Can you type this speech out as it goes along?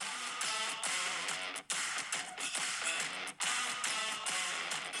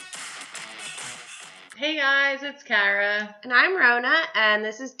Hey guys, it's Kara. And I'm Rona, and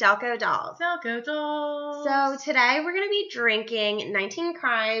this is Delco Dolls. Delco Dolls. So today we're going to be drinking 19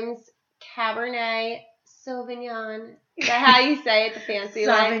 Crimes Cabernet Sauvignon. Is that how you say it, the fancy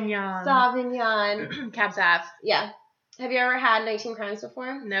way? Sauvignon. Sauvignon. Cab Sav. Yeah. Have you ever had 19 Crimes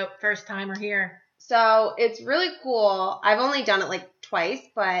before? Nope, first timer here. So it's really cool. I've only done it like twice,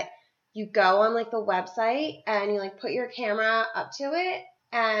 but you go on like the website and you like put your camera up to it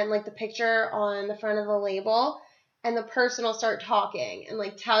and like the picture on the front of the label, and the person will start talking and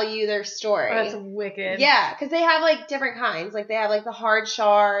like tell you their story. Oh, that's wicked. Yeah, because they have like different kinds. Like they have like the hard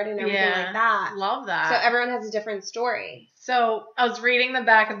shard and everything like that. Love that. So everyone has a different story. So I was reading the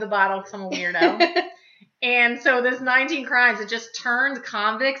back of the bottle because I'm a weirdo. And so this 19 Crimes, it just turned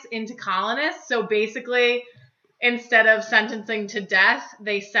convicts into colonists. So basically, instead of sentencing to death,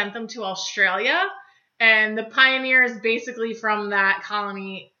 they sent them to Australia. And the pioneers basically from that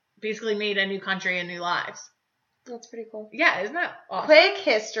colony basically made a new country and new lives. That's pretty cool. Yeah, isn't that awesome? Quick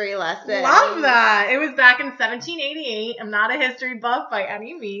history lesson. Love that. It was back in 1788. I'm not a history buff by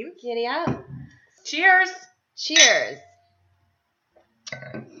any means. Giddy up. Cheers. Cheers.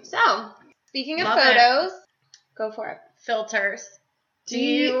 So, speaking of Love photos, go for it. Filters. Do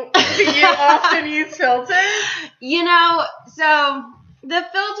you often use filters? You know, so the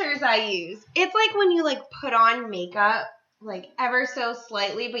filters I use, it's like when you like put on makeup, like ever so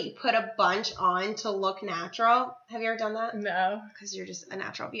slightly, but you put a bunch on to look natural. Have you ever done that? No. Because you're just a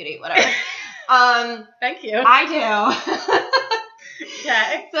natural beauty, whatever. Thank you. I do.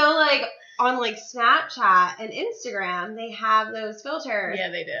 Okay. So like on like Snapchat and Instagram, they have those filters. Yeah,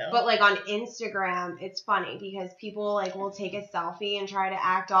 they do. But like on Instagram, it's funny because people like will take a selfie and try to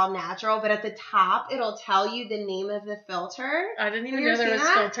act all natural, but at the top it'll tell you the name of the filter. I didn't even know there was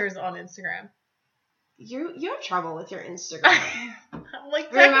filters on Instagram. You have trouble with your Instagram. I'm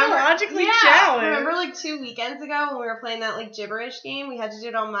like technologically challenged. Remember like 2 weekends ago when we were playing that like gibberish game? We had to do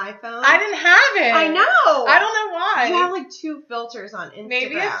it on my phone. I didn't have it. I know. I don't know why. You have like 2 filters on Instagram.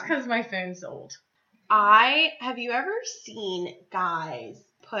 Maybe it's because my phone's old. Have you ever seen guys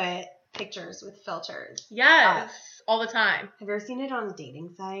put pictures with filters? Yes, all the time. Have you ever seen it on a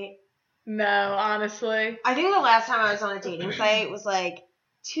dating site? No, honestly. I think the last time I was on a dating site was like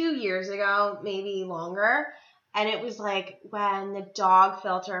 2 years ago, maybe longer. And it was like when the dog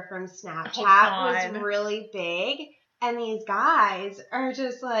filter from Snapchat was really big. And these guys are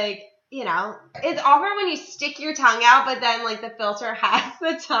just like, you know, it's awkward when you stick your tongue out, but then like the filter has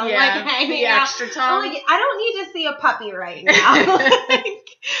the tongue like hanging out. Extra tongue. I'm like, I don't need to see a puppy right now. Like,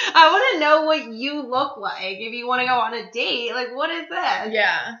 I want to know what you look like if you want to go on a date. Like, what is this?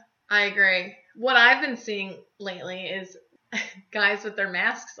 Yeah, I agree. What I've been seeing lately is guys with their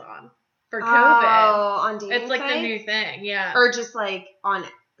masks on for COVID. Oh, on dating It's like sites? the new thing, yeah. Or just like on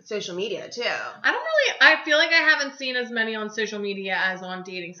social media too. I feel like I haven't seen as many on social media as on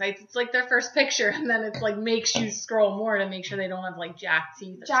dating sites. It's like their first picture, and then it's like makes you scroll more to make sure they don't have like jacked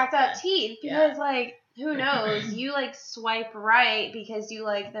teeth. Jacked up teeth, because like who knows? You like swipe right because you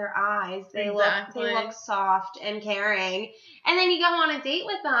like their eyes. They look soft and caring, and then you go on a date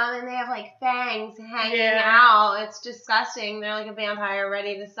with them, and they have like fangs hanging out. It's disgusting. They're like a vampire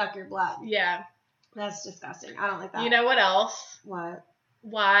ready to suck your blood. Yeah, that's disgusting. I don't like that. You know what else? What?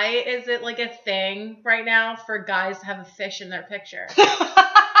 Why is it like a thing right now for guys to have a fish in their picture?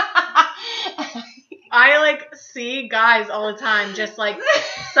 I like see guys all the time, just like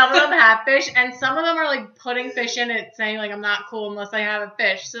some of them have fish and some of them are like putting fish in it saying like I'm not cool unless I have a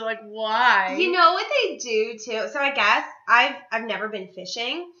fish. So like why? You know what they do too? So I guess I've never been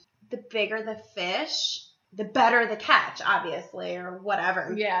fishing. The bigger the fish, the better the catch, obviously, or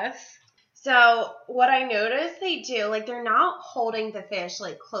whatever. Yes. So what I noticed they do, like they're not holding the fish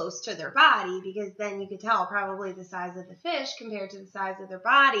like close to their body, because then you could tell probably the size of the fish compared to the size of their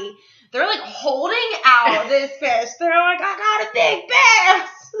body. They're like holding out this fish. They're like, I got a big bass.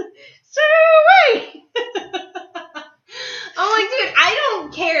 Sweet. I'm like, dude, I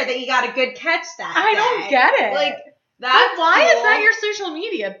don't care that you got a good catch that day. I don't get it. Like, that's why cool. is that your social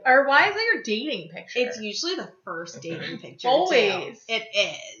media? Or why is that your dating picture? It's usually the first dating picture. Always. Too. It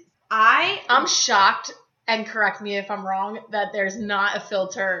is. I'm shocked, and correct me if I'm wrong, that there's not a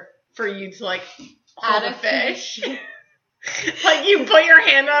filter for you to like hold a fish. Like you put your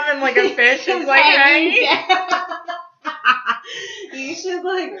hand up and like a fish is like hanging. You should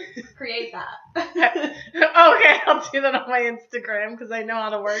like create that. Okay, I'll do that on my Instagram because I know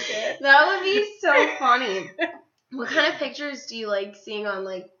how to work it. That would be so funny. What kind of pictures do you like seeing on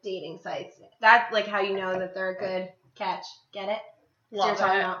like dating sites? That's like how you know that they're a good catch. Get it? Love you're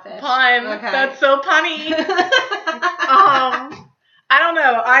talking it. about fish. Pun. Okay. That's so punny. I don't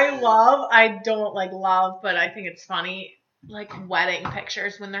know. I don't like love, but I think it's funny, like wedding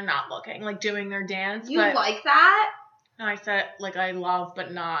pictures when they're not looking, like doing their dance. You like that? I said, like, I love,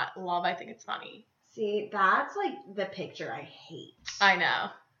 but not love. I think it's funny. See, that's like the picture I hate. I know.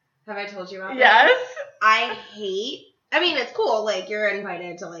 Have I told you about that? Yes. I mean, it's cool. Like, you're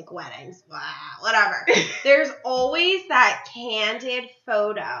invited to, like, weddings. Blah, whatever. There's always that candid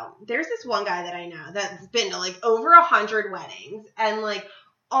photo. There's this one guy that I know that's been to, like, over 100 weddings. And, like,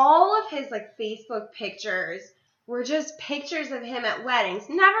 all of his, like, Facebook pictures were just pictures of him at weddings.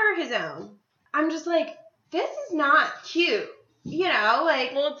 Never his own. I'm just like, this is not cute. You know,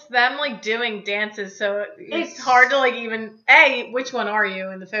 like... Well, it's them, like, doing dances, so it's hard to, like, even... A, which one are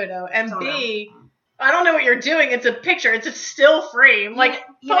you in the photo? And B, I don't know what you're doing. It's a picture. It's a still frame. Like,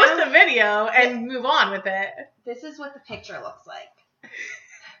 post a video and move on with it. This is what the picture looks like.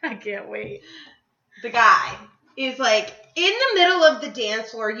 I can't wait. The guy is, like, in the middle of the dance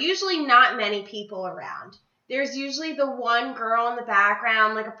floor, usually not many people around. There's usually the one girl in the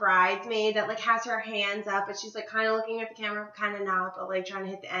background, like a bridesmaid, that, like, has her hands up, and she's, like, kind of looking at the camera, kind of not, but, like, trying to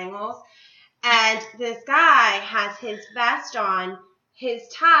hit the angles. And this guy has his vest on, his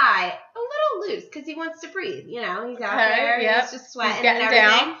tie a little loose, because he wants to breathe, you know? He's out there, he's just sweating and everything.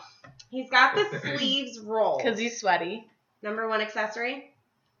 Down. He's got the sleeves rolled. Because he's sweaty. Number one accessory?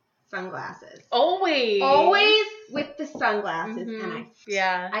 Sunglasses. Always with the sunglasses, and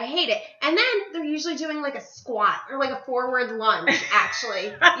I hate it. And then they're usually doing like a squat or like a forward lunge,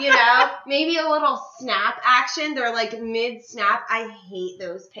 actually. You know, maybe a little snap action. They're like mid snap. I hate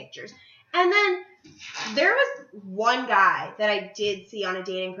those pictures. And then there was one guy that I did see on a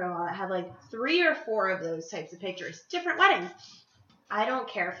dating profile that had like 3 or 4 of those types of pictures, different weddings. I don't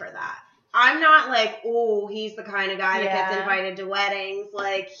care for that. I'm not like, oh, he's the kind of guy that gets invited to weddings.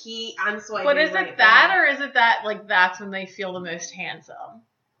 Like, I'm swiping. But is it that, or is it that, like, that's when they feel the most handsome?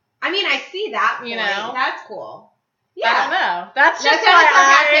 I mean, I see that point. You know? That's cool. Yeah. I don't know. That's just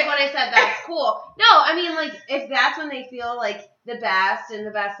why sarcastic when I said that's cool. No, I mean, like, if that's when they feel, like, the best and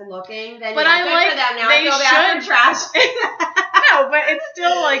the best looking, then good for them. Now I feel bad for trash. No, but it's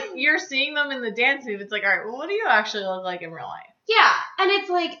still, like, you're seeing them in the dance move. It's like, all right, well, what do you actually look like in real life? Yeah, and it's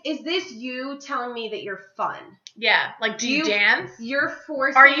like, is this you telling me that you're fun? Yeah, like, do you dance? You're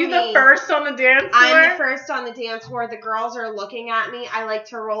forcing Are you the first on the dance floor? I'm the first on the dance floor. The girls are looking at me. I like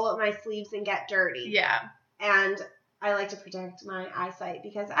to roll up my sleeves and get dirty. Yeah. And I like to protect my eyesight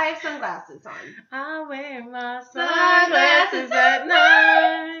because I have sunglasses on. I wear my sunglasses at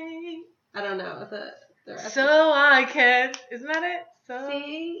night. I don't know the rest. So I can. Isn't that it?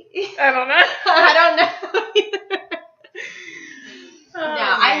 See? I don't know. I don't know either.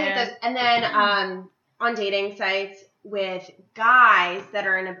 I hate this. And then on dating sites with guys that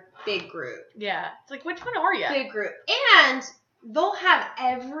are in a big group. Yeah. It's like, which one are you? Big group. And they'll have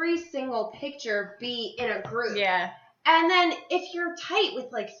every single picture be in a group. Yeah. And then if you're tight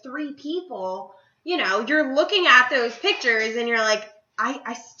with like 3 people, you know, you're looking at those pictures and you're like,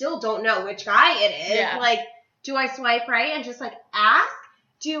 I still don't know which guy it is. Yeah. Like, do I swipe right and just like ask?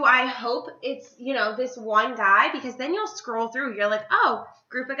 Do I hope it's, you know, this one guy? Because then you'll scroll through. You're like, oh,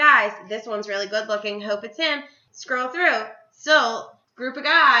 group of guys. This one's really good looking. Hope it's him. Scroll through. Still, group of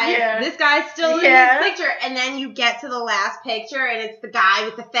guys. Yeah. This guy's still in this picture. And then you get to the last picture and it's the guy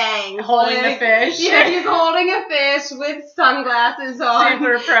with the fangs. Holding the fish. Yeah, he's holding a fish with sunglasses on.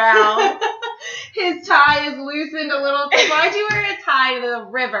 Super proud. His tie is loosened a little. Why'd you wear a tie to the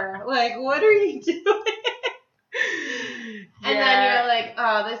river? Like, what are you doing? And then you're like,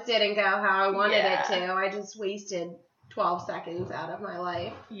 oh, this didn't go how I wanted it to. I just wasted 12 seconds out of my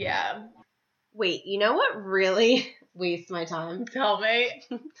life. Yeah. Wait, you know what really wastes my time? Tell me.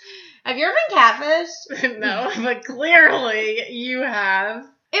 Have you ever been catfished? No, but clearly you have.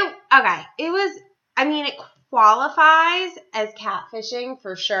 Okay. It qualifies as catfishing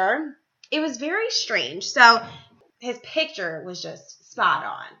for sure. It was very strange. So his picture was just spot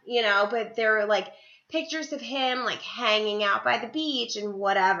on, you know, but there were like pictures of him like hanging out by the beach and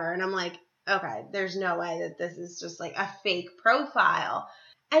whatever. And I'm like, okay, there's no way that this is just like a fake profile.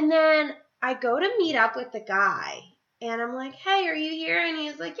 And then I go to meet up with the guy and I'm like, hey, are you here? And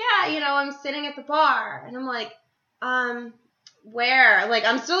he's like, yeah, you know, I'm sitting at the bar. And I'm like, where? Like,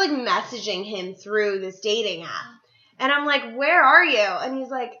 I'm still like messaging him through this dating app. And I'm like, where are you? And he's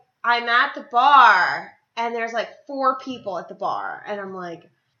like, I'm at the bar. And there's like 4 people at the bar. And I'm like,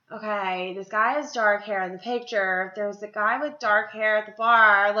 okay, this guy has dark hair in the picture. There's a guy with dark hair at the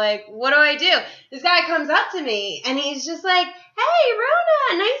bar. Like, what do I do? This guy comes up to me, and he's just like, hey,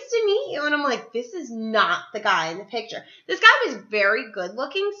 Rona, nice to meet you. And I'm like, this is not the guy in the picture. This guy was very good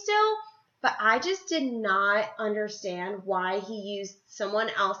looking still, But I just did not understand why he used someone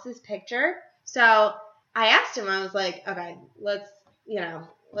else's picture. So I asked him, I was like, okay, let's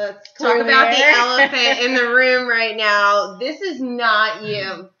talk about the elephant in the room right now. This is not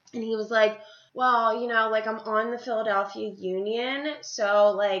you. And he was like, well, like I'm on the Philadelphia Union,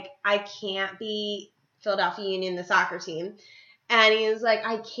 so like I can't be Philadelphia Union, the soccer team. And he was like,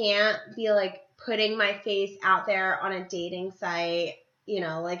 I can't be like putting my face out there on a dating site.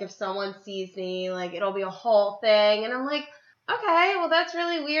 Like if someone sees me, like it'll be a whole thing. And I'm like, okay, well that's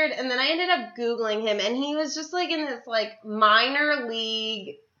really weird. And then I ended up Googling him, and he was just like in this like minor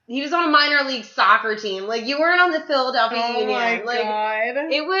league. He was on a minor league soccer team. Like you weren't on the Philadelphia Union. Oh my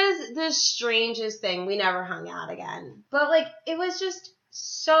God. It was the strangest thing. We never hung out again. But like it was just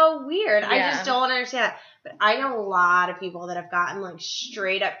so weird. Yeah. I just don't understand it. But I know a lot of people that have gotten like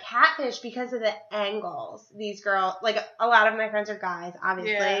straight up catfish because of the angles. These girls, like a lot of my friends are guys,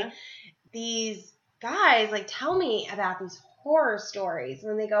 obviously. Yeah. These guys like tell me about these horror stories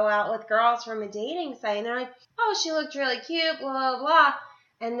when they go out with girls from a dating site, and they're like, oh, she looked really cute, blah, blah, blah.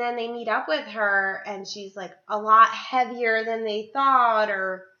 And then they meet up with her and she's like a lot heavier than they thought,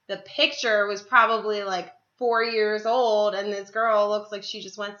 or the picture was probably like 4 years old, and this girl looks like she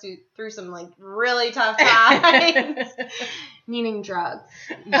just went through some like really tough times, meaning drugs.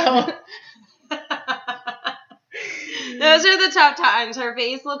 Oh. Those are the tough times. Her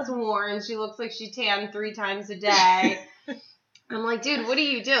face looks worn. She looks like she tanned 3 times a day. I'm like, dude, what do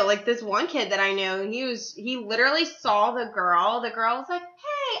you do? Like this one kid that I knew, he literally saw the girl. The girl was like,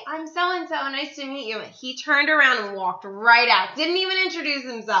 hey, I'm so-and-so, nice to meet you. He turned around and walked right out. Didn't even introduce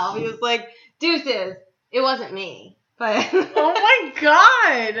himself. He was like, deuces. It wasn't me, but oh my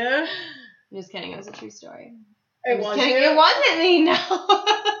god! I'm just kidding. It was a true story. It wasn't me. No.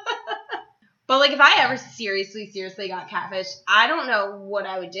 But like, if I ever seriously got catfished, I don't know what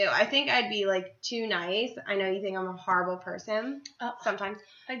I would do. I think I'd be like too nice. I know you think I'm a horrible person sometimes,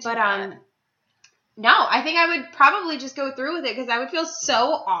 but no, I think I would probably just go through with it because I would feel so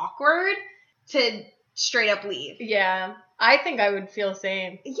awkward to straight up leave. Yeah. I think I would feel the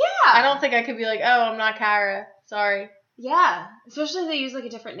same. Yeah. I don't think I could be like, oh, I'm not Kara. Sorry. Yeah. Especially if they use like a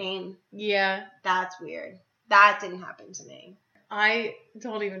different name. Yeah. That's weird. That didn't happen to me. I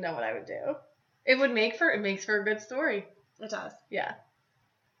don't even know what I would do. It makes for a good story. It does. Yeah.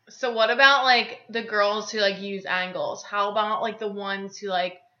 So what about like the girls who like use angles? How about like the ones who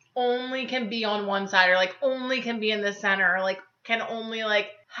like only can be on one side, or like only can be in the center, or like can only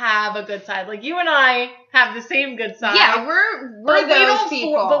like have a good side? Like you and I have the same good side. Yeah, we're those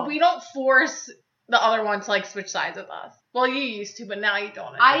people. But we don't force the other one to like switch sides with us. Well, you used to, but now you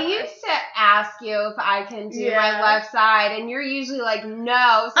don't anymore. I used to ask you if I can do my left side, and you're usually like,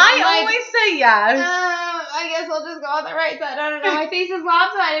 no. So I always say yes. I guess I'll just go on the right side. I don't know. My face is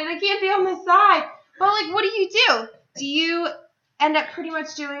lopsided. I can't be on the side. But like, what do you do? Do you end up pretty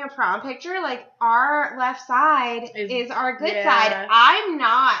much doing a prom picture? Like, our left side is our good side. I'm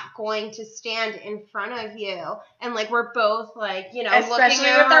not going to stand in front of you and like we're both like, especially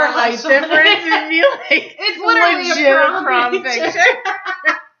looking with our height difference and be like, it's literally a prom picture.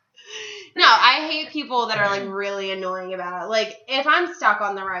 No, I hate people that are like really annoying about it. Like, if I'm stuck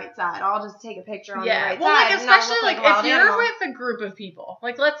on the right side, I'll just take a picture on the right side. Like, especially like if you're with a group of people.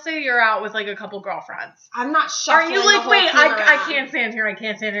 Like, let's say you're out with like a couple girlfriends. I'm not shuffling. Are you like, wait, I can't stand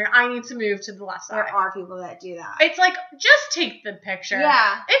here. I need to move to the left side. There are people that do that. It's like, just take the picture.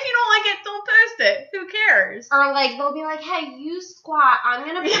 Yeah. If you don't like it, don't post it. Who cares? Or like, they'll be like, hey, you squat. I'm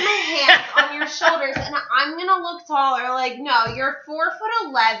going to put my hands on your shoulders and I'm going to look taller. Like, no, you're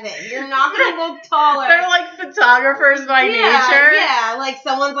 4'11". You're not going to look taller. They're like photographers by nature. Yeah, like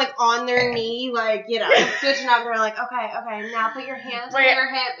someone's like on their knee, like, switching up. They're like, okay, now put your hands on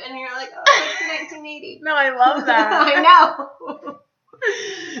your hip. And you're like, oh, it's 1980. No, I love that. I know.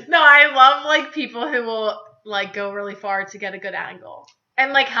 No, I love like people who will like go really far to get a good angle.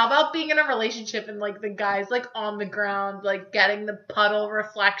 And like, how about being in a relationship and like the guy's like on the ground, like getting the puddle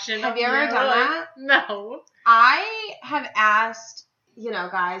reflection? Have you ever done that? No. I have asked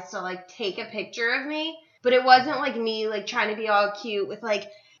guys to like take a picture of me, but it wasn't like me like trying to be all cute with like,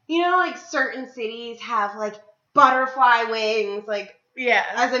 like certain cities have like butterfly wings, like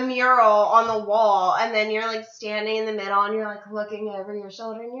as a mural on the wall, and then you're like standing in the middle and you're like looking over your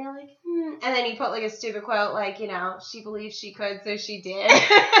shoulder and you're like, and then you put like a stupid quote like, she believed she could, so she did. It's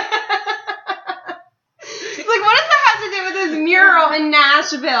like, what does that have to do with this mural in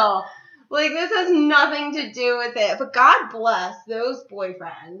Nashville? Like, this has nothing to do with it. But God bless those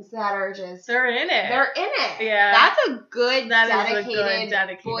boyfriends that are just... They're in it. They're in it. Yeah. That's a good,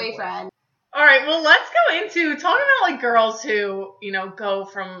 dedicated boyfriend. All right, well, let's go into talking about, like, girls who, go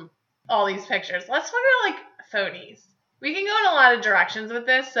from all these pictures. Let's talk about, like, phonies. We can go in a lot of directions with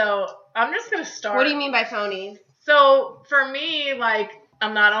this, so I'm just going to start. What do you mean by phonies? So, for me, like,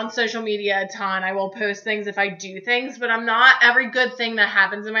 I'm not on social media a ton. I will post things if I do things, but I'm not, every good thing that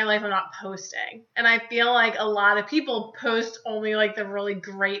happens in my life, I'm not posting. And I feel like a lot of people post only, like, the really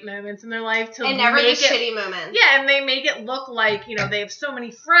great moments in their life to and never make the shitty moments. Yeah, and they make it look like, you know, they have so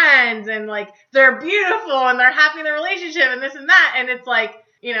many friends and, like, they're beautiful and they're happy in their relationship and this and that. And it's like,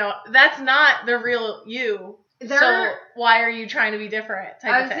 you know, that's not the real you. So why are you trying to be different?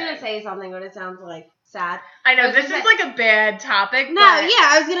 I was going to say something, but it sounds like sad. I know, this is like a bad topic. No,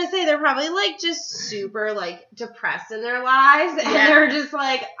 I was going to say they're probably like just super like depressed in their lives. And they're just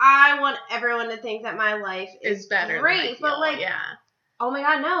like, I want everyone to think that my life is better. Great. But like, oh my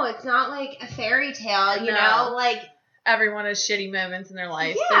God, no, it's not like a fairy tale, you know? Like, everyone has shitty moments in their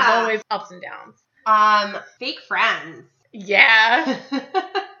life. Yeah. There's always ups and downs. Fake friends. Yeah.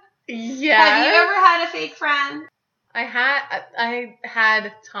 Yeah. Have you ever had a fake friend? I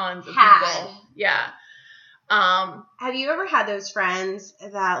had tons of people. Yeah. Have you ever had those friends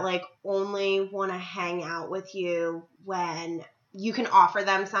that like only want to hang out with you when you can offer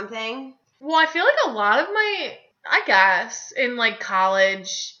them something? Well, I feel like a lot of I guess in like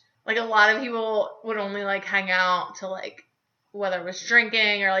college, like a lot of people would only like hang out to like whether it was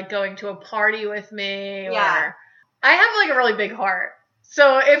drinking or like going to a party with me or I have like a really big heart.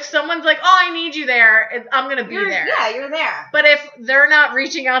 So if someone's like, oh, I need you there, I'm going to be there. Yeah, you're there. But if they're not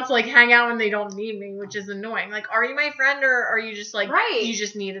reaching out to like hang out when they don't need me, which is annoying. Like, are you my friend or are you just like, you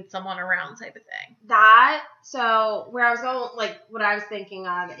just needed someone around type of thing? So where I was going, like what I was thinking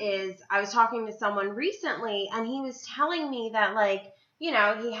of is I was talking to someone recently and he was telling me that like, you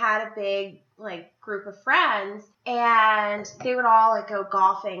know, he had a big like group of friends and they would all like go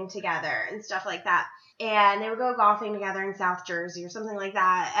golfing together and stuff like that. And they would go golfing together in South Jersey or something like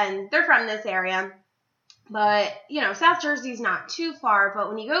that. And they're from this area. But, you know, South Jersey's not too far. But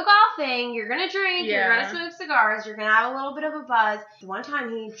when you go golfing, you're going to drink, you're going to smoke cigars, you're going to have a little bit of a buzz. One time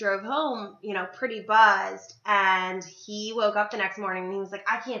he drove home, you know, pretty buzzed. And he woke up the next morning and he was like,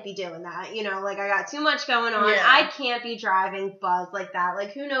 I can't be doing that. You know, like I got too much going on. Yeah. I can't be driving buzzed like that.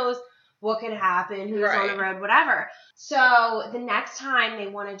 Like who knows what can happen, who's on the road, whatever. So the next time they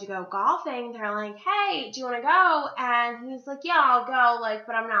wanted to go golfing, they're like, hey, do you want to go? And he was like, yeah, I'll go, like,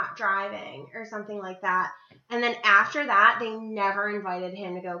 but I'm not driving or something like that. And then after that, they never invited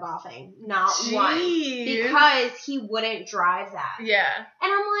him to go golfing. Not once. Because he wouldn't drive that. Yeah.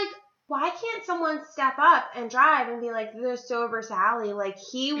 And I'm like, why can't someone step up and drive and be like, the sober Sally? Like,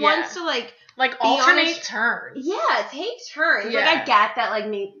 he wants to, like alternate turns. Yeah, take turns. Yeah. Like, I get that, like,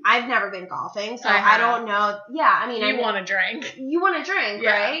 me, I've never been golfing, so I don't know. Yeah, I mean, you want to drink. You want to drink,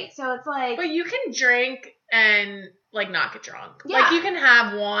 right? So it's like. But you can drink and, like, not get drunk. Yeah. Like, you can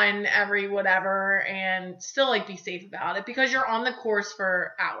have one every whatever and still, like, be safe about it because you're on the course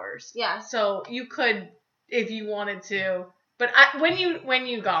for hours. Yeah. So you could, if you wanted to. But when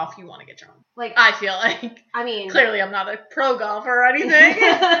you golf, you want to get drunk. Like, I feel like. I mean. Clearly, I'm not a pro golfer or anything.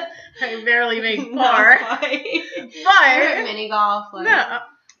 I barely make par. But. Mini golf. Like. No.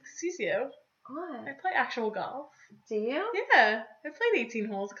 Excuse you. What? I play actual golf. Do you? Yeah. I played 18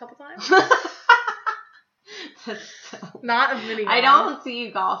 holes a couple times. Not a mini golf. I don't see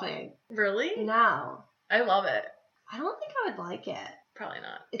you golfing. Really? No. I love it. I don't think I would like it. Probably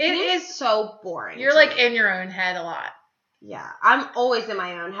not. It is so boring. You're like in your own head a lot. Yeah, I'm always in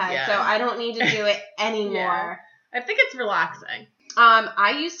my own head, so I don't need to do it anymore. Yeah. I think it's relaxing.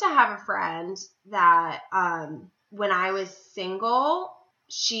 I used to have a friend that, when I was single,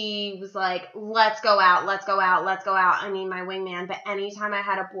 she was like, let's go out. I mean, my wingman, but anytime I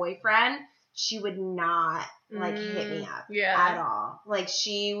had a boyfriend, she would not, like, hit me up at all. Like,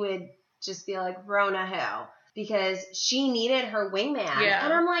 she would just be like, Rona who? Because she needed her wingman. Yeah.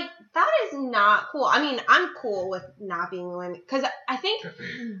 And I'm like, that is not cool. I mean, I'm cool with not being a wingman. Because I think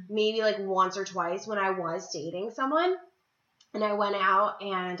maybe like once or twice when I was dating someone and I went out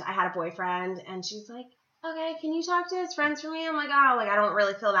and I had a boyfriend and she's like, okay, can you talk to his friends for me? I'm like, oh, like I don't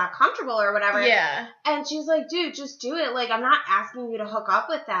really feel that comfortable or whatever. Yeah. And she's like, dude, just do it. Like, I'm not asking you to hook up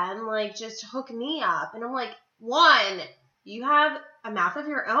with them. Like, just hook me up. And I'm like, one, you have a mouth of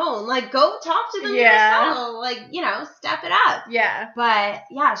your own. Like, go talk to them yourself. Like, you know, step it up. Yeah. But,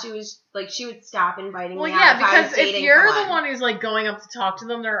 yeah, she was, like, she would stop inviting me out. Well, yeah, because if you're the one who's, like, going up to talk to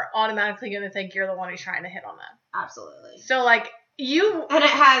them, they're automatically going to think you're the one who's trying to hit on them. Absolutely. So, like, you... And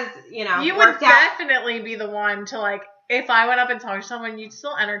it has, you know, you would definitely be the one to, like, if I went up and talked to someone, you'd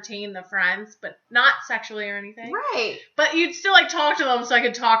still entertain the friends, but not sexually or anything. Right. But you'd still, like, talk to them so I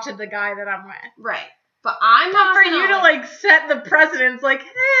could talk to the guy that I'm with. Right. But I'm not for you to, like, set the precedence, like,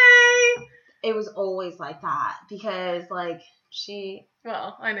 hey, Really? It was always like that because, like,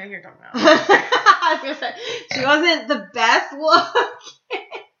 Well, I know who you're talking about. I was going to say, she wasn't the best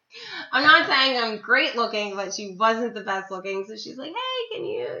looking. I'm not saying I'm great looking, but she wasn't the best looking. So she's like, hey, can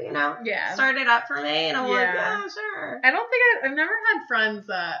you, start it up for me? And I'm like, yeah, sure. I don't think I've never had friends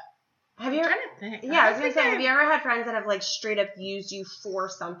that. Have you ever? I'm trying to think. Yeah, I was going to say, have you ever had friends that have, like, straight up used you for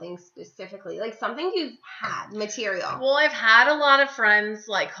something specifically? Like, something you've had, material. Well, I've had a lot of friends,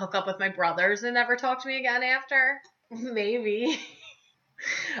 like, hook up with my brothers and never talk to me again after. Maybe.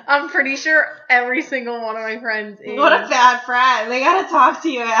 I'm pretty sure every single one of my friends is. What a bad friend. They gotta talk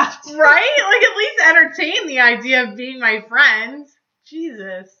to you after. Right? Like, at least entertain the idea of being my friends.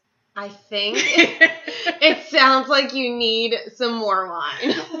 Jesus. I think it sounds like you need some more wine.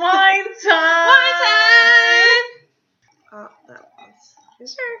 Wine time! Wine time! Oh, that was.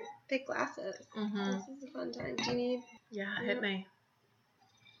 Sure. Big glasses. Mm-hmm. This is a fun time. Do you need? Yeah, hit me.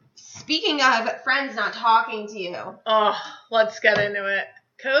 Speaking of friends not talking to you. Oh, let's get into it.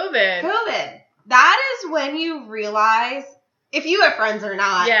 COVID. That is when you realize if you have friends or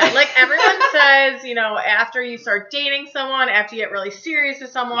not. Yeah, like everyone says, after you start dating someone, after you get really serious with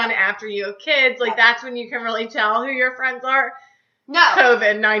someone, after you have kids, like that's when you can really tell who your friends are. No.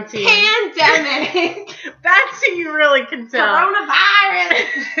 COVID-19. Pandemic. That's who you really can tell.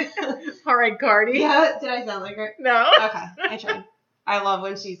 Coronavirus. All right, Cardi. Yeah, did I sound like her? No. Okay, I tried. I love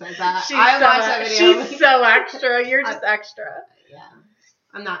when she says that. She's so extra. You're just extra. Yeah.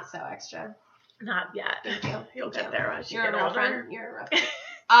 I'm not so extra. Not yet. Thank you. You'll get there as you You're get a real older. friend. You're a real friend.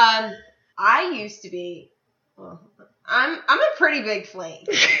 I used to be. Well, I'm a pretty big flake.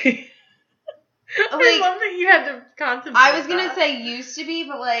 I love that you had to contemplate. I was gonna say used to be,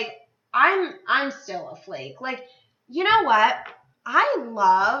 but like I'm still a flake. Like, you know what?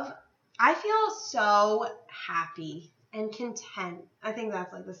 I feel so happy and content. I think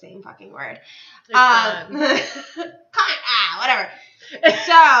that's like the same fucking word. Whatever.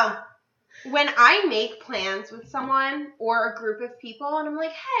 So when I make plans with someone or a group of people and I'm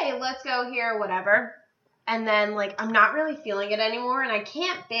like, hey, let's go here, whatever. And then like I'm not really feeling it anymore and I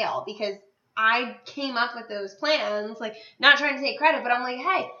can't bail because I came up with those plans, like not trying to take credit, but I'm like,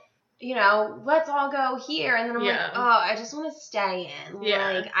 hey, let's all go here. And then I'm like, oh, I just want to stay in.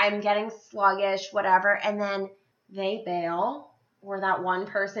 Yeah. Like I'm getting sluggish, whatever. And then they bail or that one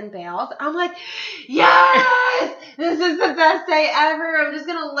person bails. I'm like, yes, this is the best day ever. I'm just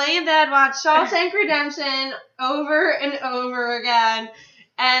going to lay in bed, watch Shawshank Redemption over and over again.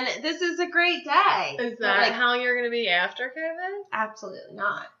 And this is a great day. Is that like how you're going to be after COVID? Absolutely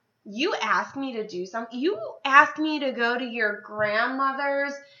not. You asked me to do something. You asked me to go to your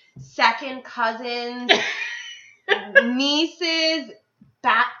grandmother's second cousin's niece's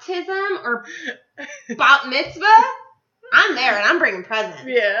baptism or bat mitzvah. I'm there and I'm bringing presents.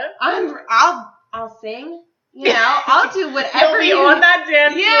 Yeah. I'll sing. I'll do whatever. You'll be on that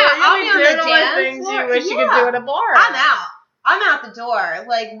dance floor. Yeah, I'll be on the dance things floor. You wish you could do at a bar. I'm out the door.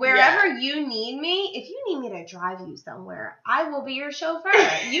 Like, wherever you need me, if you need me to drive you somewhere, I will be your chauffeur.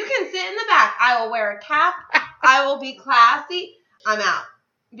 You can sit in the back. I will wear a cap. I will be classy. I'm out.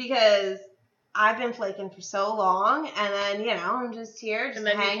 Because I've been flaking for so long, and then, I'm just here, just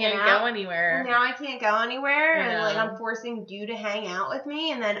hanging out. And then you can't go anywhere. And now I can't go anywhere, and, like, I'm forcing you to hang out with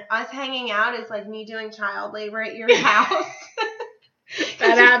me, and then us hanging out is, like, me doing child labor at your house.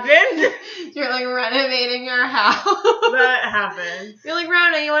 That happened. You're like renovating your house. That happened. You're like,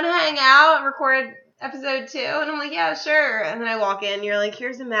 Rona, you want to hang out and record episode 2? And I'm like, yeah, sure. And then I walk in. You're like,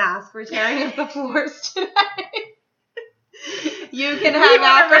 here's a mask. We're tearing up the floors today. You can hang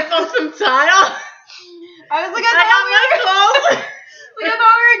out. Rip up some tile. I was like, I thought we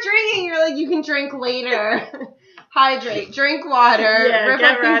were drinking. You're like, you can drink later. Hydrate. Drink water. Yeah, rip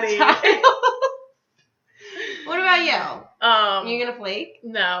get up ready. These tiles. What about you? Are you gonna flake?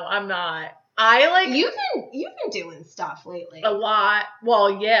 No, I'm not. You've been doing stuff lately. A lot.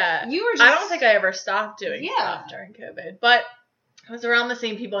 Well, yeah. I don't think I ever stopped doing stuff during COVID, but I was around the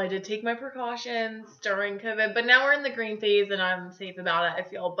same people. I did take my precautions during COVID, but now we're in the green phase and I'm safe about it, I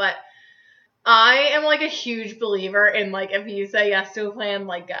feel. But I am like a huge believer in like if you say yes to a plan,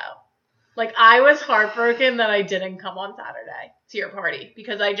 like go. Like I was heartbroken that I didn't come on Saturday to your party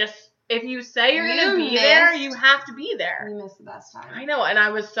because if you say you're going to be there, you have to be there. You missed the best time. I know, and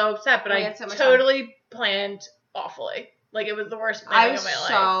I was so upset, but I totally planned awfully. Like, it was the worst planning of my life. I was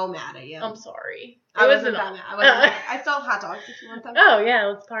so mad at you. I'm sorry. I wasn't that mad. I still have hot dogs if you want them. Oh, yeah,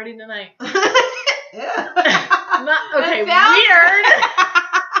 let's party tonight. Yeah. Okay, weird.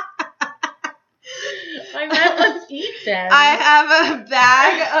 I meant let's eat them. I have a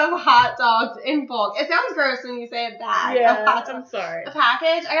bag of hot dogs in bulk. It sounds gross when you say a bag of hot dogs. I'm sorry. A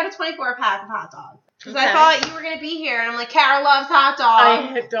package? I got a 24-pack of hot dogs. Because Okay. I thought you were going to be here, and I'm like, Kara loves hot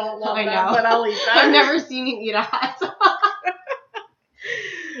dogs. I don't love I them, know. but I'll eat them. I've never seen you eat a hot dog.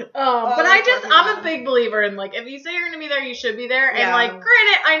 But I'm a big believer in, like, if you say you're going to be there, you should be there. Yeah. And, like,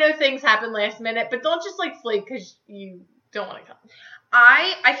 granted, I know things happen last minute, but don't just, like, flake because you don't want to come.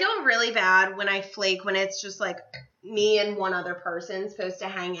 I feel really bad when I flake when it's just, like, me and one other person supposed to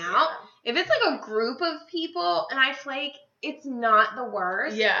hang out. Yeah. If it's, like, a group of people and I flake, it's not the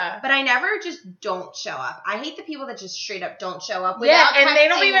worst. Yeah. But I never just don't show up. I hate the people that just straight up don't show up. Yeah, without and they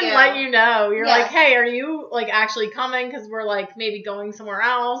don't texting even you. let you know. You're Yeah. like, hey, are you, like, actually coming? Because we're, like, maybe going somewhere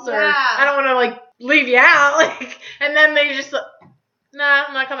else. Or Yeah. I don't want to, like, leave you out. Like, and then they just, nah,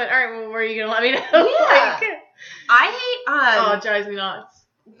 I'm not coming. All right, well, where are you going to let me know? Yeah. Like, I hate, it drives me nuts.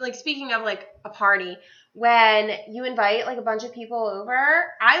 like, speaking of, like, a party, when you invite, like, a bunch of people over,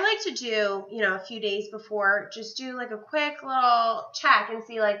 I like to do, you know, a few days before, just do, like, a quick little check and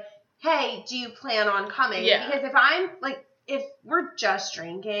see, like, hey, do you plan on coming? Yeah. Because if I'm, like, if we're just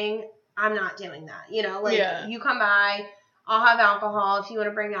drinking, I'm not doing that, you know? Like, you come by, I'll have alcohol. If you want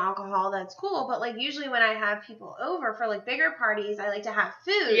to bring alcohol, that's cool. But, like, usually when I have people over for, like, bigger parties, I like to have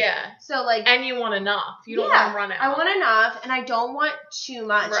food. Yeah. So, like... And you want enough. You don't want to run out. I want enough, and I don't want too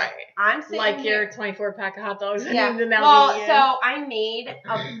much. Right. I'm sitting like here. your 24-pack of hot dogs. Yeah. So I made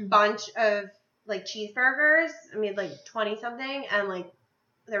a bunch of, like, cheeseburgers. I made, like, 20-something, and, like,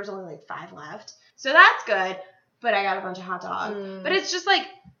 there was only, like, 5 left. So that's good, but I got a bunch of hot dogs. But it's just, like...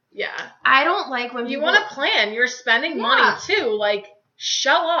 Yeah. I don't like when you people... want to plan. You're spending money, too. Like,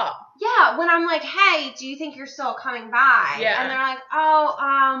 show up. Yeah, when I'm like, hey, do you think you're still coming by? Yeah. And they're like,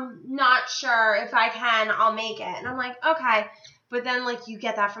 oh, not sure. If I can, I'll make it. And I'm like, okay. But then, like, you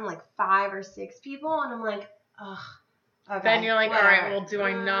get that from, like, 5 or 6 people, and I'm like, ugh. Okay, then you're like, whatever. all right, well, do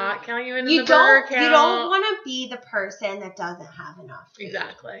I not count you in the burger count? You don't want to be the person that doesn't have enough food.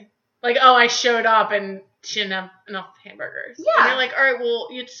 Exactly. Like, oh, I showed up and she didn't have enough hamburgers. Yeah. And you're like, all right, well,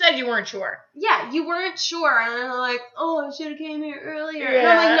 you said you weren't sure. Yeah, you weren't sure. And they're like, oh, I should have came here earlier. Yeah. And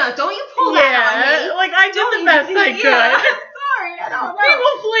I'm like, no, don't you pull that on me. Like, I did the best I could. Sorry, I don't know.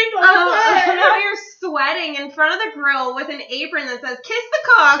 People blink all the time. Now you're sweating in front of the grill with an apron that says, kiss the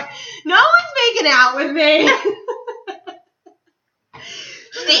cook. No one's making out with me.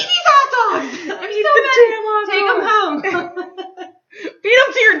 Eat these hot dogs. I'm Take them home. Feed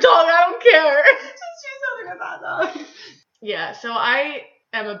them to your dog. I don't care. Just do something with hot dogs. Yeah, so I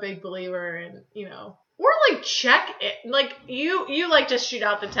am a big believer in, you know, or like check it. Like you like just shoot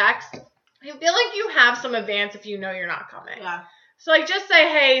out the text. I feel like you have some advance if you know you're not coming. Yeah. So like just say,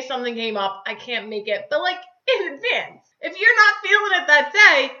 hey, something came up. I can't make it. But like in advance. If you're not feeling it that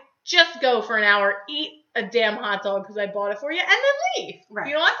day, just go for an hour. Eat a damn hot dog because I bought it for you and then leave. Right.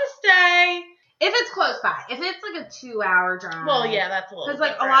 You don't have to stay. If it's close by. If it's like a 2-hour drive. Well, yeah, that's a little. Because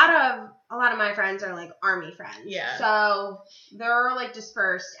like different. a lot of my friends are like army friends. Yeah. So they're like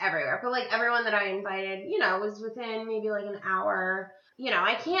dispersed everywhere. But like everyone that I invited, you know, was within maybe like an hour. You know,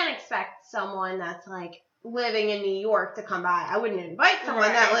 I can't expect someone that's like living in New York to come by. I wouldn't invite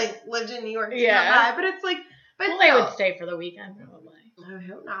someone that like lived in New York to come by. But it's like, but well, they would stay for the weekend probably. I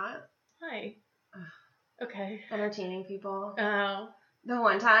hope not. Hi. Okay. Entertaining people. Oh. The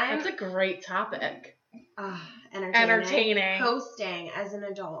one time. That's a great topic. Entertaining. Hosting as an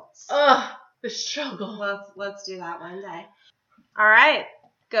adult. Ugh, the struggle. Let's do that one day. All right.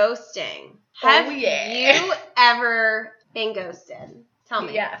 Ghosting. Have you ever been ghosted? Tell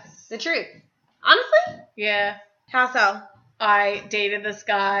me. Yes. The truth. Honestly? Yeah. How so? I dated this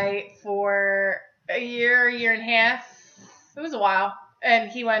guy for a year and a half. It was a while. And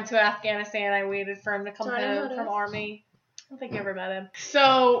he went to Afghanistan. I waited for him to come home from Army. I don't think you ever met him.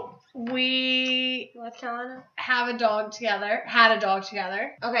 So we North Carolina had a dog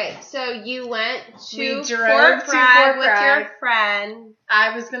together. Okay, so you went to We drove Fort to Bragg Fort with Bragg. your friend.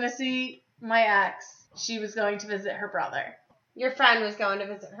 I was going to see my ex. She was going to visit her brother. Your friend was going to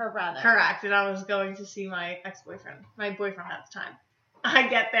visit her brother. Correct. And I was going to see my ex-boyfriend. My boyfriend at the time. I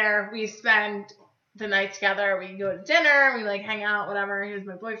get there. We spend the night together. We go to dinner. We like hang out, whatever. He was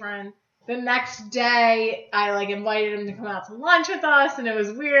my boyfriend. The next day, I like invited him to come out to lunch with us, and it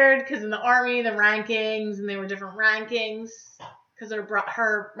was weird because in the Army, the rankings, and they were different rankings because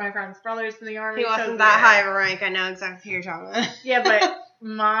my friend's brother's in the Army. He wasn't that high of a rank. I know exactly who you're talking about. Yeah, but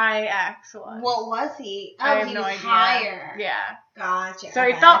my ex was. What was he? Oh, I have he no was idea. higher. Yeah. Gotcha. So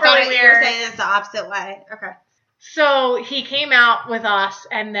he felt really weird. You were saying this the opposite way. Okay. So he came out with us,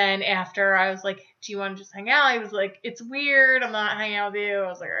 and then after I was like, do you want to just hang out? He was like, it's weird. I'm not hanging out with you. I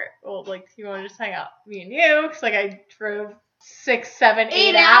was like, all right, well, like, do you want to just hang out? Me and you? Because, like, I drove 6, 7,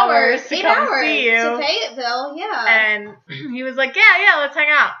 8 hours to come see you. To Fayetteville, yeah. And he was like, yeah, let's hang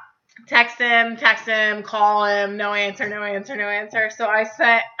out. Text him, call him, no answer. So I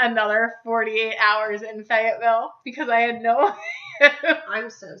spent another 48 hours in Fayetteville because I had no I'm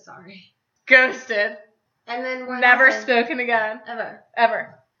so sorry. Ghosted. And then what Never happened? spoken again.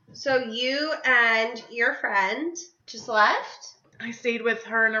 Ever. So you and your friend just left? I stayed with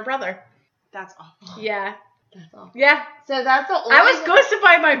her and her brother. That's awful. Yeah. That's awful. Yeah. So that's the only... I was ghosted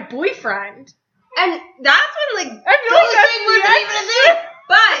by my boyfriend. And that's when, like, I feel like ghosting wasn't that's even a thing.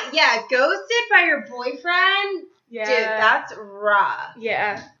 But, yeah, ghosted by your boyfriend? Yeah. Dude, that's rough.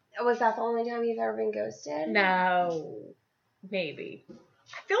 Yeah. Was that the only time you've ever been ghosted? No. Maybe.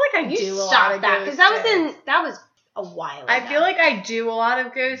 I feel like I do a lot stop of that, ghosting. because that was a while ago. I feel like I do a lot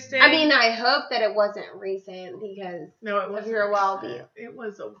of ghosting. I mean, I hope that it wasn't recent because of your well-being. It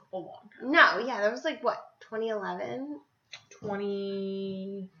was a long time. No, yeah, that was like, what, 2011?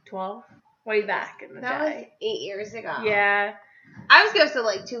 2012? Way back in the That day. was 8 years ago. Yeah. I was ghosted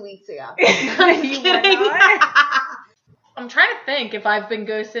like 2 weeks ago. You were not? I'm trying to think if I've been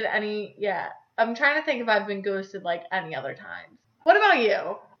ghosted I'm trying to think if I've been ghosted like any other time. What about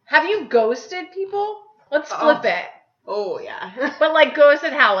you? Have you ghosted people? Let's flip it. Oh, yeah. But like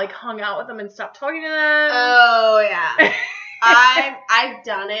ghosted how? Like hung out with them and stopped talking to them? Oh, yeah. I've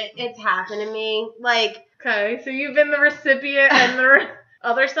done it. It's happened to me. Like, okay, so you've been the recipient and the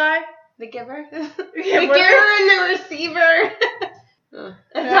other side? the giver? Yeah, the giver and the receiver. It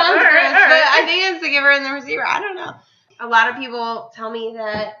sounds gross, but I think it's the giver and the receiver. I don't know. A lot of people tell me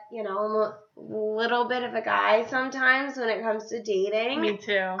that, I'm a little bit of a guy sometimes when it comes to dating. Me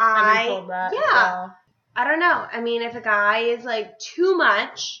too. I've been told that. Yeah. So. I don't know. I mean, if a guy is like too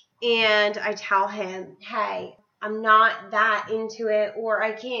much and I tell him, hey, I'm not that into it, or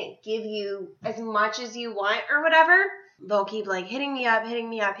I can't give you as much as you want or whatever, they'll keep like hitting me up.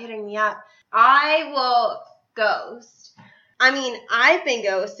 I will ghost. I mean, I've been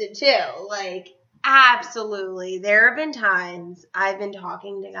ghosted too. Like, absolutely. There have been times I've been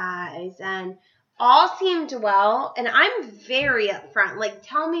talking to guys and all seemed well, and I'm very upfront. Like,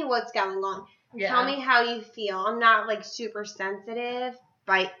 tell me what's going on. Yeah. Tell me how you feel. I'm not like super sensitive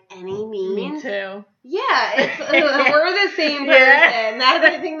by any means. Me too. Yeah, we're the same person. Yeah.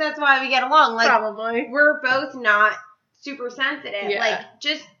 I think that's why we get along. Like, probably. We're both not super sensitive. Yeah. Like,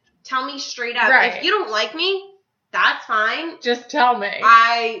 just tell me straight up. Right. If you don't like me, that's fine. Just tell me.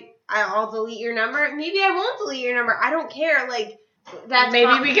 I'll delete your number. Maybe I won't delete your number. I don't care. Like, that's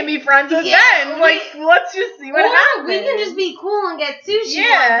maybe we can be friends again. Like, let's just see what happens. We can just be cool and get sushi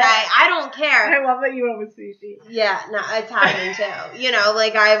one day. I don't care. I love that you went with sushi. Yeah, no, it's happened too.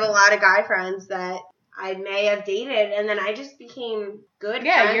 Like, I have a lot of guy friends that I may have dated, and then I just became good friends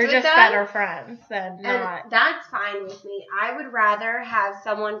with them. Yeah, you're just better friends than not. And that's fine with me. I would rather have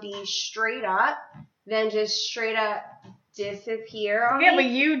someone be straight up than just straight up disappear on me. Yeah, but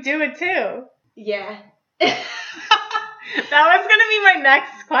you do it too. Yeah. That was going to be my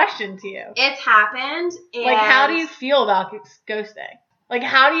next question to you. It's happened. And like, how do you feel about ghosting? Like,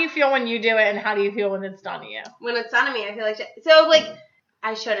 how do you feel when you do it, and how do you feel when it's done to you? When it's done to me, I feel like shit. So, like,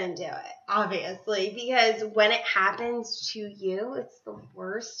 I shouldn't do it, obviously, because when it happens to you, it's the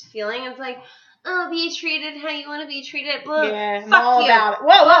worst feeling. It's like, oh, be treated how you want to be treated. Blah. Yeah, I'm all about it.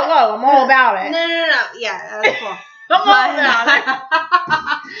 Whoa, I'm all about it. No. Yeah, that's cool. I'm all about it.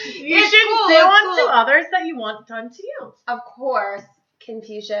 You should do unto others that you want done to you. Of course.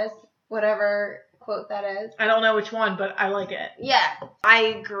 Confucius, whatever quote that is. I don't know which one, but I like it. Yeah, I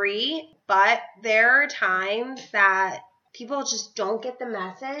agree, but there are times that people just don't get the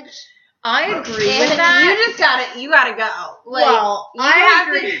message. I agree with that. You gotta go. Like, you have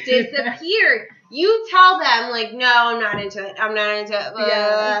to disappear. You tell them, like, no, I'm not into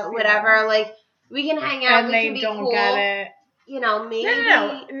it. Whatever. Like, we can hang out. And they don't get it. Maybe. No.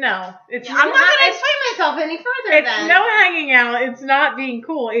 I'm not going to explain myself any further it's then. No hanging out. It's not being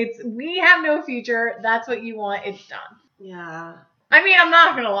cool. It's, we have no future. That's what you want. It's done. Yeah. I mean, I'm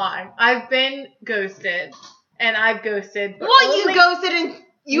not going to lie. I've been ghosted. And I've ghosted. But you got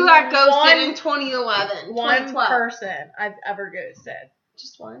ghosted in 2011. One person I've ever ghosted.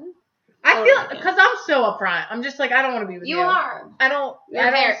 Just one? I feel, because I'm so upfront. I'm just like, I don't want to be with you. You are. I don't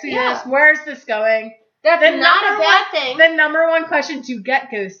see this. Where's this going? That's not a bad thing. The number one question to get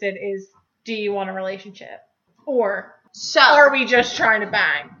ghosted is, do you want a relationship? Or are we just trying to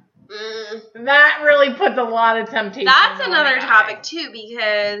bang? That really puts a lot of temptation. That's another topic, too,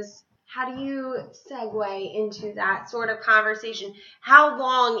 because how do you segue into that sort of conversation? How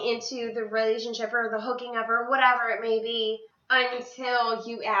long into the relationship or the hooking up or whatever it may be until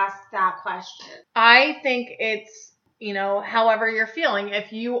you ask that question? I think it's, however you're feeling.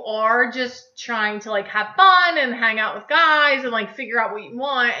 If you are just trying to like have fun and hang out with guys and like figure out what you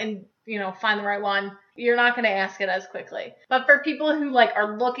want and, find the right one, you're not going to ask it as quickly. But for people who like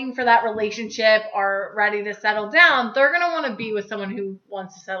are looking for that relationship, are ready to settle down, they're going to want to be with someone who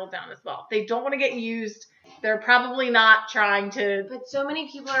wants to settle down as well. They don't want to get used. They're probably not trying to. But so many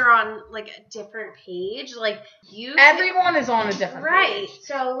people are on like a different page. Like everyone is on a different page. Right.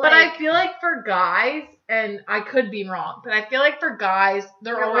 So but I feel like for guys, and I could be wrong, but I feel like for guys,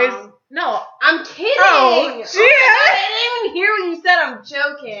 they're always wrong. No. I'm kidding. Oh, God, I didn't even hear what you said. I'm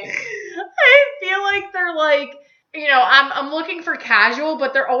joking. I feel like they're like, I'm looking for casual,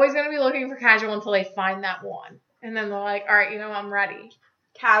 but they're always going to be looking for casual until they find that one. And then they're like, all right, I'm ready.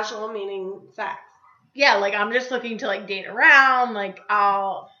 Casual meaning sex. Yeah, like I'm just looking to like date around. Like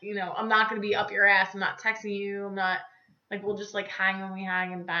I'm not going to be up your ass. I'm not texting you. I'm not like, we'll just like hang when we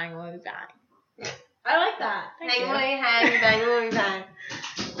hang and bang when we bang. I like that. Thank hang you. when we hang, bang when we bang.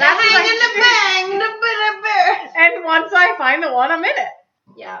 That's hang in the bang, the and once I find the one, I'm in it.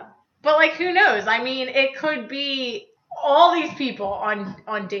 Yeah. But like, who knows? I mean, it could be all these people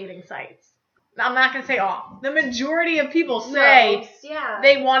on dating sites. I'm not going to say all. The majority of people say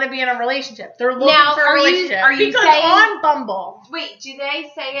they want to be in a relationship. They're looking for a relationship. Are you because saying, on Bumble. Wait, do they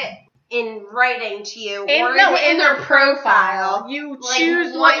say it in writing to you? Or is it in their profile. You like,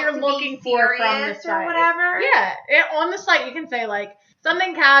 choose what you're looking for from the site. Or whatever? Yeah. On the site, you can say like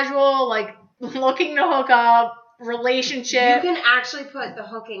something casual, like looking to hook up, relationship. You can actually put the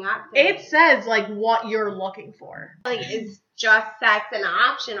hooking up thing. It says like what you're looking for. Like, is just sex an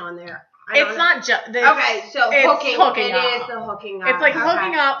option on there? It's not just. Okay, so hooking up. It is the hooking up. It's like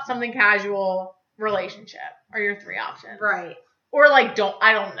hooking up, something casual, relationship are your three options. Right. Or like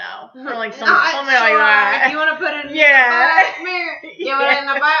I don't know. Or like something like that. You want to put it in the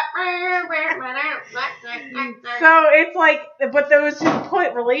butt? So it's like, but those who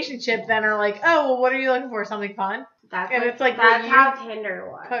put relationship then are like, oh, well, what are you looking for? Something fun? It's like that's how Tinder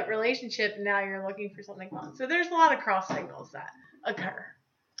was. Put relationship, now you're looking for something fun. So there's a lot of cross signals that occur.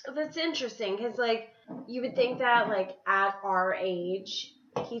 That's interesting because, like, you would think that, like, at our age,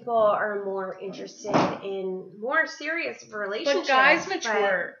 people are more interested in more serious relationships. But guys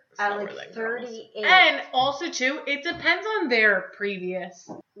mature at like 38. And also, too, it depends on their previous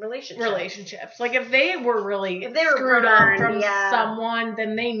relationships. Like, if they were really screwed up from someone,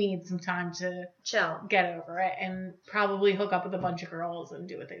 then they need some time to chill, get over it, and probably hook up with a bunch of girls and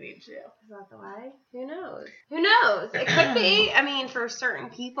do what they need to do. Is that the way? Who knows? Who knows? It could be. I mean, for certain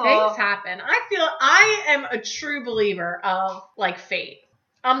people. Things happen. I am a true believer of, like, fate.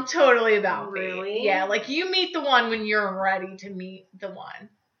 I'm totally about fate. Really? Yeah, like, you meet the one when you're ready to meet the one.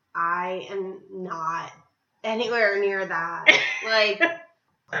 I am not anywhere near that. Like,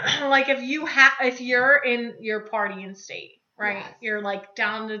 like if you're in your partying state, right? Yes. You're like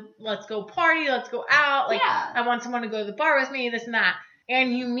down to let's go party, let's go out. Like I want someone to go to the bar with me, this and that.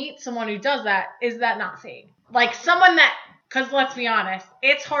 And you meet someone who does that. Is that not fate? Like someone that, because let's be honest,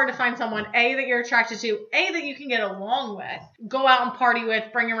 it's hard to find someone, A, that you're attracted to, A, that you can get along with, go out and party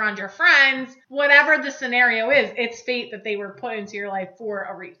with, bring around your friends, whatever the scenario is, it's fate that they were put into your life for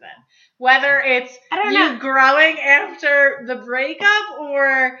a reason. Whether it's you growing after the breakup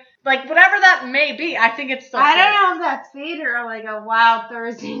or like whatever that may be, I think it's still I don't know if that's fate or like a wild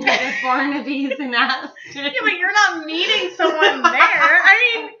Thursday night at Barnaby's in Aston. Yeah, but you're not meeting someone there. I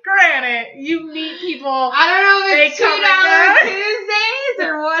mean, granted, you meet people. I don't know if it's $2 Tuesdays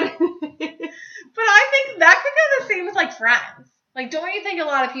or what. But I think that could go the same with like friends. Like, don't you think a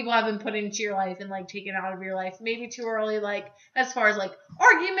lot of people have been put into your life and like taken out of your life maybe too early, like as far as like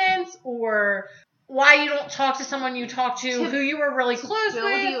arguments or why you don't talk to someone you talk to who you were really close with.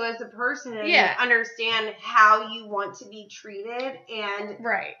 Build you as a person and understand how you want to be treated. And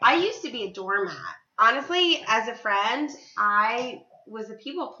I used to be a doormat. Honestly, as a friend, I was a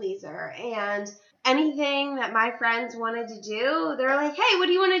people pleaser. And anything that my friends wanted to do, they're like, hey, what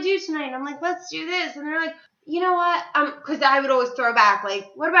do you want to do tonight? And I'm like, let's do this. And they're like, you know what? Because I would always throw back, like,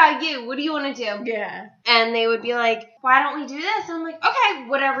 what about you? What do you want to do? Yeah. And they would be like, why don't we do this? And I'm like, okay,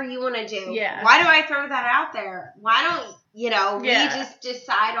 whatever you want to do. Yeah. Why do I throw that out there? Why don't, we just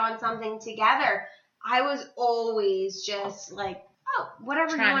decide on something together? I was always just like, oh,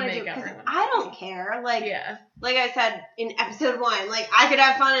 whatever you want to do. Because I don't care. Like, like I said in episode 1, like, I could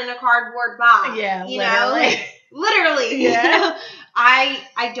have fun in a cardboard box. Yeah, you know? Like, literally. Yeah. You know?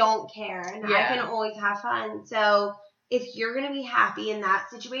 I don't care. And I can always have fun. So if you're going to be happy in that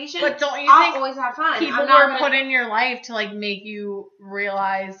situation, but don't you I'll think always have fun. People were put in your life to like make you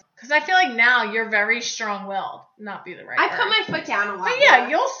realize, because I feel like now you're very strong-willed. Not be the right word. I put my foot down a lot. But yeah,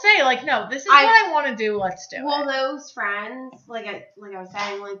 you'll say like, no, this is what I want to do. Let's do it. Well, those friends, like I was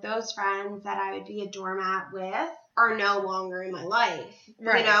saying, like those friends that I would be a doormat with are no longer in my life.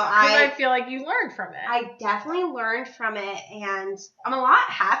 Right. You know, because I feel like you learned from it. I definitely learned from it, and I'm a lot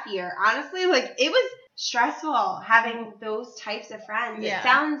happier. Honestly, like it was stressful having those types of friends. Yeah. It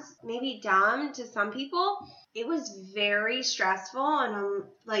sounds maybe dumb to some people. It was very stressful, and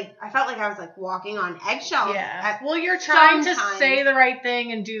I felt like I was like walking on eggshells. Yeah. Well, you're trying to say the right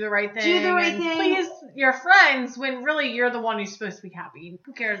thing and do the right thing. Do the right thing. Please your friends when really you're the one who's supposed to be happy.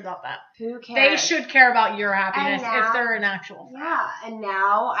 Who cares about that? Who cares? They should care about your happiness if they're an actual friend. Yeah, and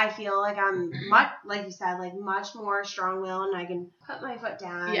now I feel like I'm much, like you said, like much more strong-willed, and I can put my foot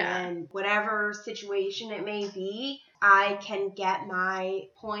down, and whatever situation it may be, I can get my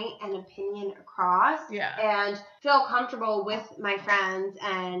point and opinion across and feel comfortable with my friends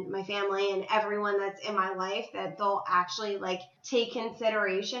and my family and everyone that's in my life, that they'll actually like take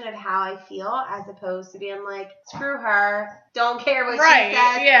consideration of how I feel, as opposed to being like, screw her, don't care what she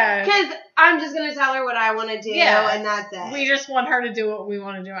says. Yeah. Because I'm just going to tell her what I want to do, and that's it. We just want her to do what we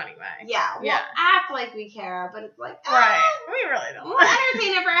want to do anyway. Yeah. We'll act like we care, but it's like, we really don't. We'll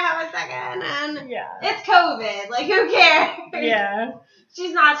entertain it for half a second, and it's COVID. Like, who cares? Yeah.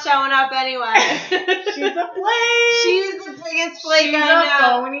 She's not showing up anyway. She's a flake. She's the biggest flake She's I know. She's a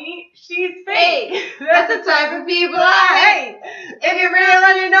phony. She's fake. That's the type of people I hate. If you're real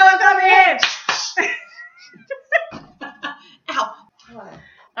and you know it's gonna be hit. Ow.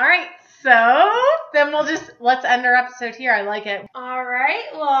 All right. So then let's end our episode here. I like it. All right.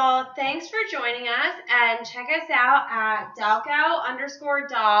 Well, thanks for joining us, and check us out at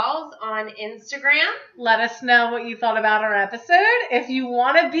Delco_dolls on Instagram. Let us know what you thought about our episode. If you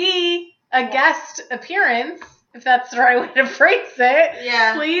want to be a guest appearance, if that's the right way to phrase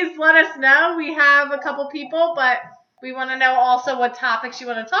it, please let us know. We have a couple people, but we want to know also what topics you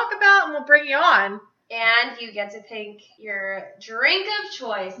want to talk about, and we'll bring you on. And you get to pick your drink of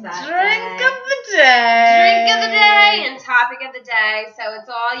choice that Drink day. of the day. Drink of the day and topic of the day. So it's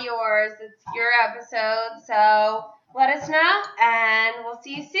all yours. It's your episode. So let us know, and we'll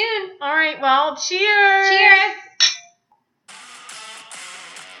see you soon. All right. Well, cheers.